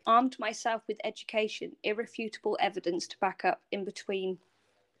I armed myself with education, irrefutable evidence to back up in between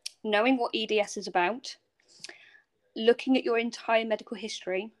knowing what EDS is about, looking at your entire medical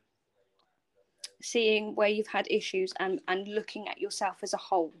history, seeing where you've had issues, and looking at yourself as a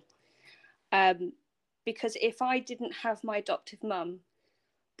whole. Because if I didn't have my adoptive mum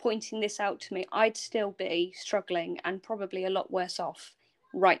pointing this out to me, I'd still be struggling and probably a lot worse off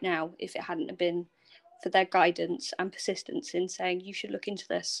right now if it hadn't been for their guidance and persistence in saying you should look into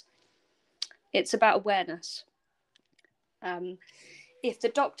this. It's about awareness. If the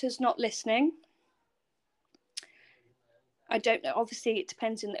doctor's not listening, I don't know. Obviously, it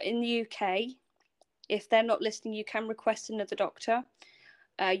depends. In the UK, if they're not listening, you can request another doctor.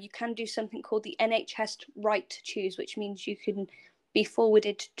 You can do something called the NHS right to choose, which means you can be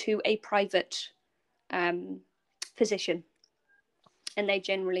forwarded to a private physician, and they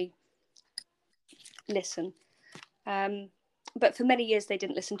generally listen. But for many years, they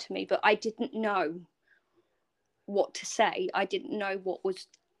didn't listen to me, but I didn't know what to say. I didn't know what was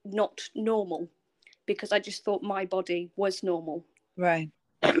not normal because I just thought my body was normal. Right.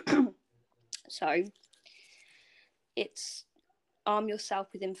 So it's arm yourself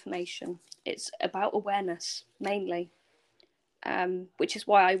with information. It's about awareness mainly, which is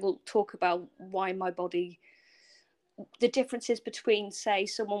why I will talk about why my body, the differences between, say,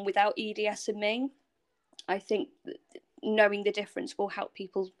 someone without EDS and me. I think knowing the difference will help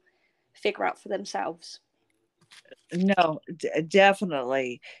people figure out for themselves. No,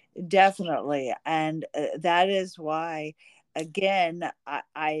 definitely, definitely, and that is why. Again,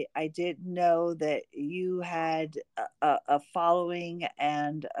 I didn't know that you had a following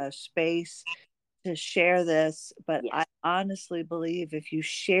and a space to share this, but Yes. I honestly believe if you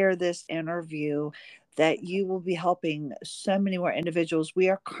share this interview, that you will be helping so many more individuals. We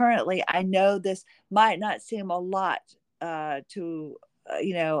are currently, I know this might not seem a lot to,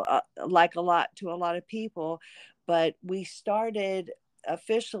 like a lot to a lot of people, but we started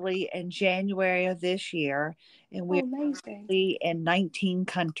officially in January of this year, and Oh, we're amazing. in 19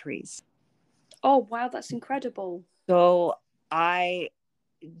 countries. Oh, wow, that's incredible. So I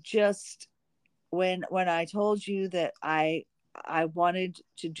just, when I told you that I wanted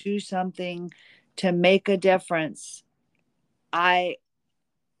to do something to make a difference, I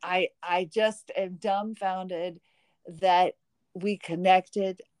I just am dumbfounded that we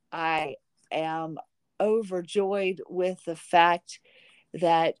connected. I am overjoyed with the fact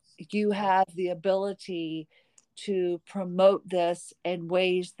that you have the ability to promote this in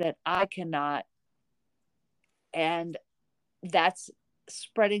ways that I cannot. And that's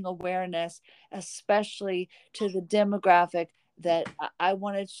spreading awareness, especially to the demographic that I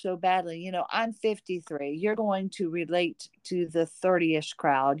wanted so badly. You know, I'm 53. You're going to relate to the 30ish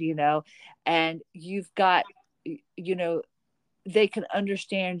crowd, and you've got, they can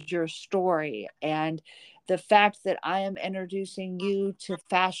understand your story. And the fact that I am introducing you to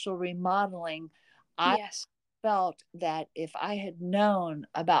fascial remodeling, I Yes. felt that if I had known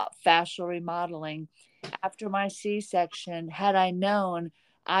about fascial remodeling after my C section, had I known,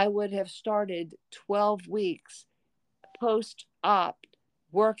 I would have started 12 weeks post op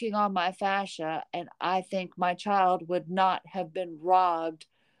working on my fascia. And I think my child would not have been robbed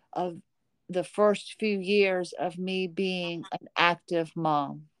of the first few years of me being an active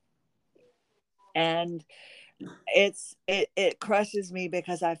mom. And it crushes me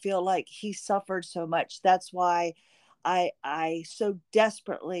because I feel like he suffered so much. That's why I so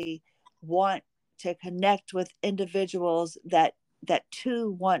desperately want to connect with individuals that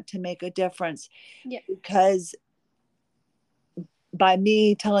too want to make a difference. Yeah. Because by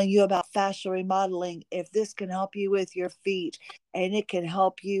me telling you about fascial remodeling, if this can help you with your feet and it can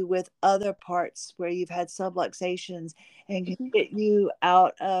help you with other parts where you've had subluxations and can get you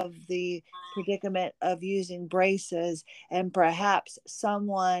out of the predicament of using braces, and perhaps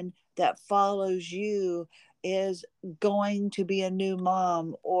someone that follows you is going to be a new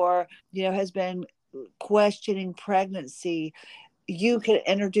mom, or has been questioning pregnancy, you can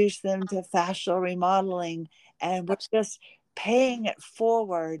introduce them to fascial remodeling, and we're just paying it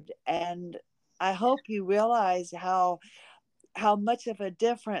forward. And I hope you realize how much of a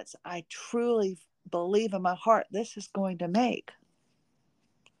difference I truly believe in my heart this is going to make.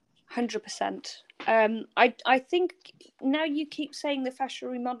 100%. I think now you keep saying the fascial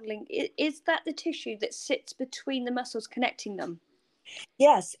remodeling. Is that the tissue that sits between the muscles connecting them?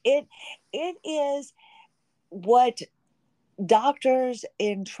 Yes, it is what doctors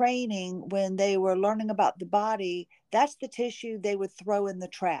in training, when they were learning about the body, that's the tissue they would throw in the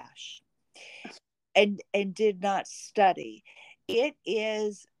trash and did not study. It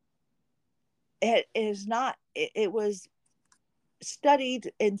was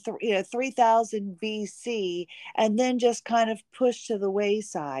studied in 3000 BC and then just kind of pushed to the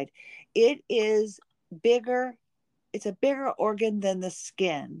wayside. It is bigger. It's a bigger organ than the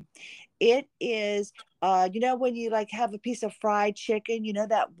skin. It is, when you like have a piece of fried chicken,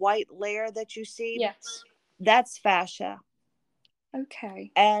 that white layer that you see, Yes. that's fascia.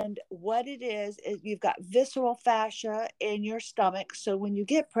 Okay. And what it is you've got visceral fascia in your stomach. So when you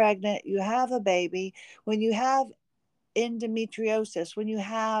get pregnant, you have a baby, when you have endometriosis, when you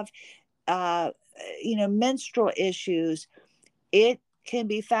have, menstrual issues, it can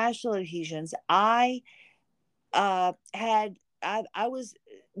be fascial adhesions. I was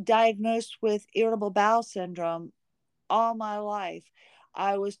diagnosed with irritable bowel syndrome all my life.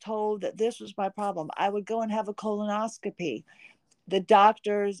 I was told that this was my problem. I would go and have a colonoscopy. The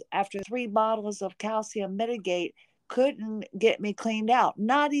doctors, after 3 bottles of calcium mitigate, couldn't get me cleaned out,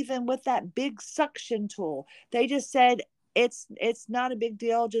 not even with that big suction tool. They just said it's not a big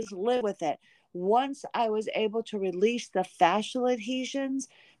deal, just live with it. Once I was able to release the fascial adhesions,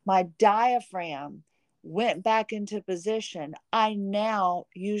 my diaphragm went back into position. I now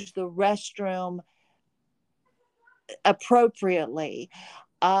use the restroom appropriately.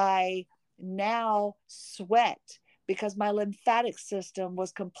 I now sweat because my lymphatic system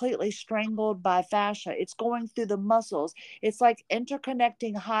was completely strangled by fascia. It's going through the muscles. It's like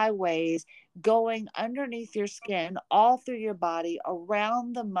interconnecting highways going underneath your skin, all through your body,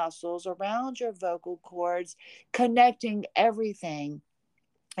 around the muscles, around your vocal cords, connecting everything.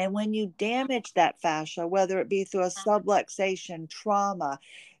 And when you damage that fascia, whether it be through a subluxation, trauma,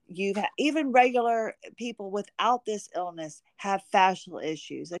 even regular people without this illness have fascial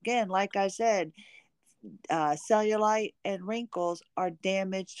issues. Again, like I said, cellulite and wrinkles are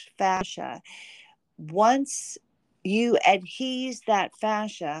damaged fascia. Once you adhese that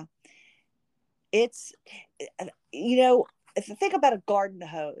fascia, it's, think about a garden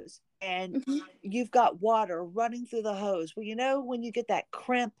hose and you've got water running through the hose. Well, when you get that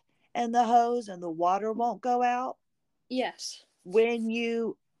crimp in the hose and the water won't go out? Yes. When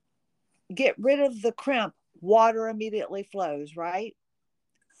you get rid of the crimp, water immediately flows, right?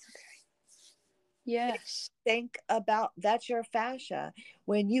 Yes. Think about that's your fascia.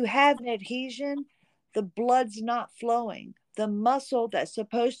 When you have an adhesion, the blood's not flowing. The muscle that's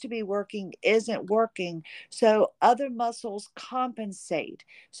supposed to be working isn't working. So other muscles compensate.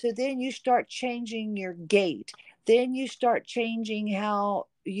 So then you start changing your gait. Then you start changing how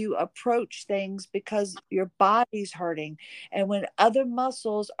you approach things because your body's hurting. And when other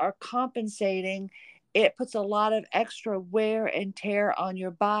muscles are compensating, it puts a lot of extra wear and tear on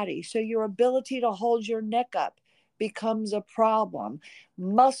your body. So your ability to hold your neck up becomes a problem.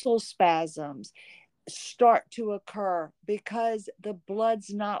 Muscle spasms start to occur because the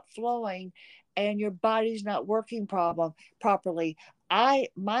blood's not flowing and your body's not working properly. My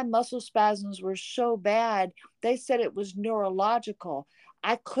muscle spasms were so bad, they said it was neurological.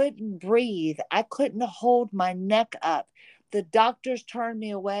 I couldn't breathe. I couldn't hold my neck up. The doctors turned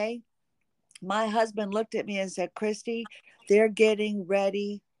me away. My husband looked at me and said, Christy, they're getting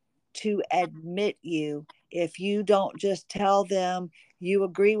ready to admit you. If you don't just tell them you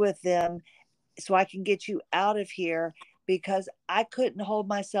agree with them so I can get you out of here, because I couldn't hold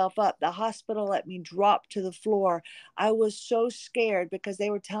myself up. The hospital let me drop to the floor. I was so scared because they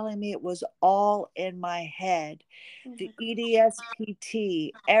were telling me it was all in my head. Oh The my gosh.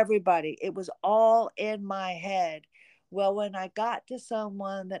 EDSPT, everybody, it was all in my head. Well, when I got to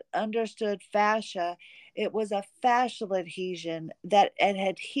someone that understood fascia, it was a fascial adhesion that had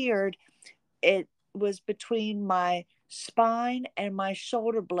adhered. It was between my spine and my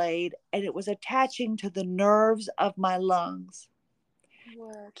shoulder blade, and it was attaching to the nerves of my lungs.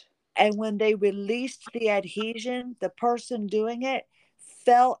 Word. And when they released the adhesion, the person doing it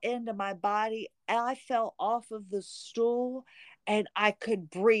fell into my body. And I fell off of the stool and I could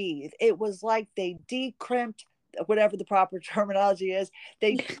breathe. It was like they decrimped, whatever the proper terminology is,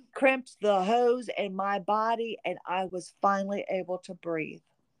 they decrimped the hose in my body, and I was finally able to breathe.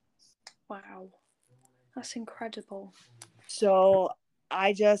 Wow. That's incredible. So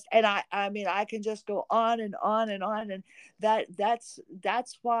I mean, I can just go on and on and on. And that's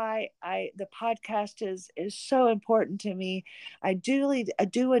why the podcast is so important to me. I do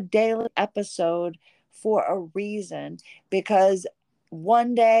a daily episode for a reason, because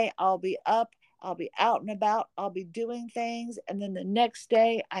one day I'll be up, I'll be out and about, I'll be doing things, and then the next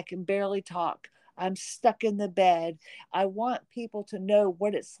day I can barely talk. I'm stuck in the bed. I want people to know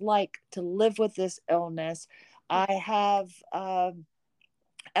what it's like to live with this illness. Yeah. I have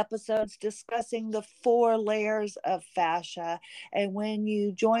episodes discussing the 4 layers of fascia. And when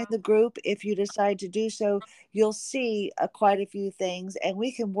you join the group, if you decide to do so, you'll see quite a few things, and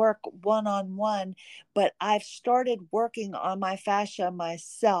we can work one on one. But I've started working on my fascia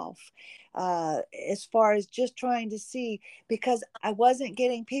myself. As far as just trying to see, because I wasn't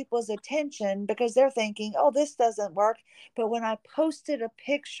getting people's attention because they're thinking, oh, this doesn't work. But when I posted a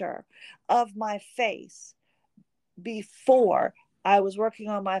picture of my face before I was working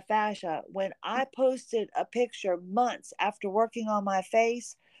on my fascia, when I posted a picture months after working on my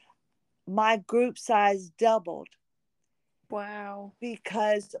face, my group size doubled Wow.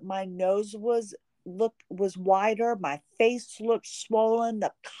 because my nose was wider, my face looked swollen,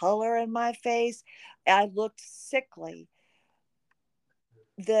 the color in my face, I looked sickly.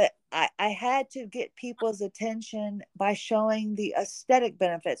 I had to get people's attention by showing the aesthetic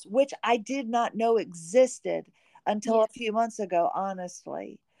benefits, which I did not know existed until Yeah. a few months ago,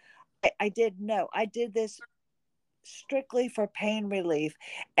 honestly. I didn't know. I did this strictly for pain relief,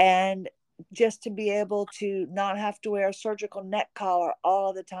 and just to be able to not have to wear a surgical neck collar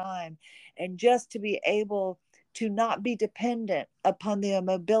all the time, and just to be able to not be dependent upon the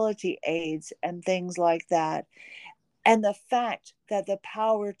mobility aids and things like that. And the fact that the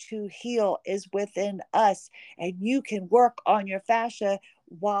power to heal is within us, and you can work on your fascia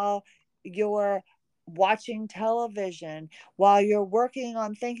while you're watching television, while you're working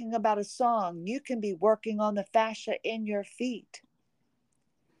on thinking about a song. You can be working on the fascia in your feet.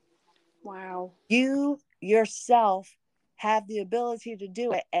 Wow. You yourself have the ability to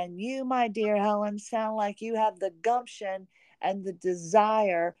do it. And you, my dear Helen, sound like you have the gumption and the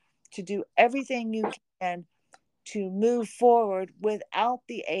desire to do everything you can to move forward without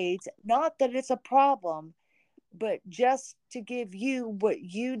the aids. Not that it's a problem, but just to give you what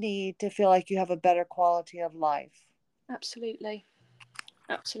you need to feel like you have a better quality of life. Absolutely.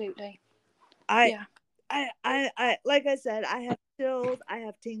 Absolutely. I, Yeah. like I said, I have chills, I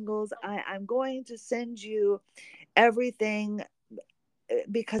have tingles. I'm going to send you everything,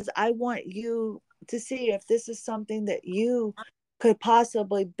 because I want you to see if this is something that you could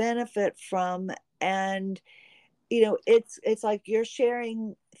possibly benefit from. And it's like you're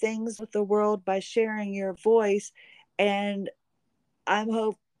sharing things with the world by sharing your voice. And I'm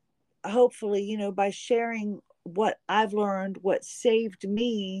hopefully, by sharing what I've learned, what saved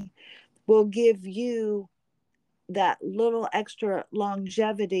me will give you that little extra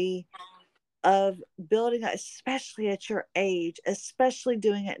longevity of building, especially at your age, especially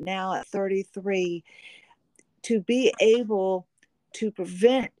doing it now at 33, to be able to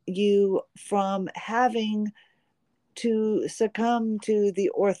prevent you from having to succumb to the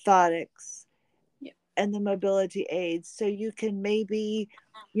orthotics Yeah. and the mobility aids, so you can maybe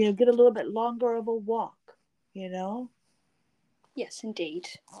get a little bit longer of a walk you know Yes, indeed.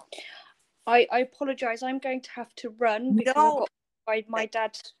 I apologise. I'm going to have to run because I've no got my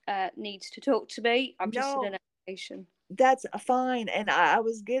dad needs to talk to me. I'm just in no an application. that's fine. And I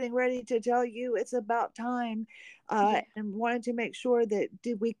was getting ready to tell you it's about time, Yeah. and wanted to make sure that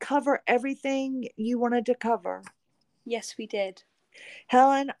did we cover everything you wanted to cover. Yes, we did.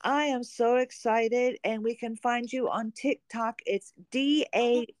 Helen, I am so excited, and we can find you on TikTok. It's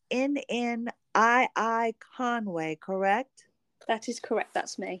Dannii Conway, correct? That is correct.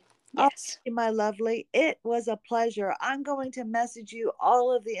 That's me. Oh, Yes. my lovely, it was a pleasure. I'm going to message you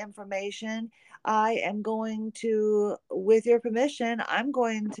all of the information. I am going to, with your permission, I'm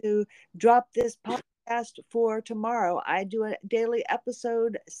going to drop this podcast for tomorrow. I do a daily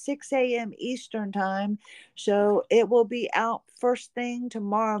episode 6 a.m. Eastern time. So it will be out first thing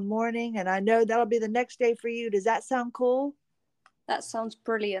tomorrow morning. And I know that'll be the next day for you. Does that sound cool? That sounds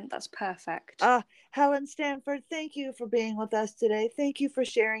brilliant. That's perfect. Helen Stanford, thank you for being with us today. Thank you for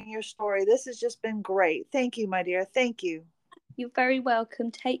sharing your story. This has just been great. Thank you, my dear. Thank you. You're very welcome.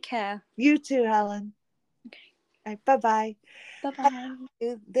 Take care. You too, Helen. Okay. Right, bye-bye.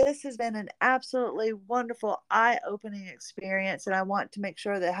 Bye-bye. This has been an absolutely wonderful, eye-opening experience, and I want to make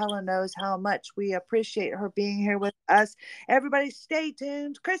sure that Helen knows how much we appreciate her being here with us. Everybody stay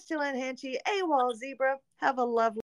tuned. Christy Lynn Hanchy, AWOL Zebra. Have a lovely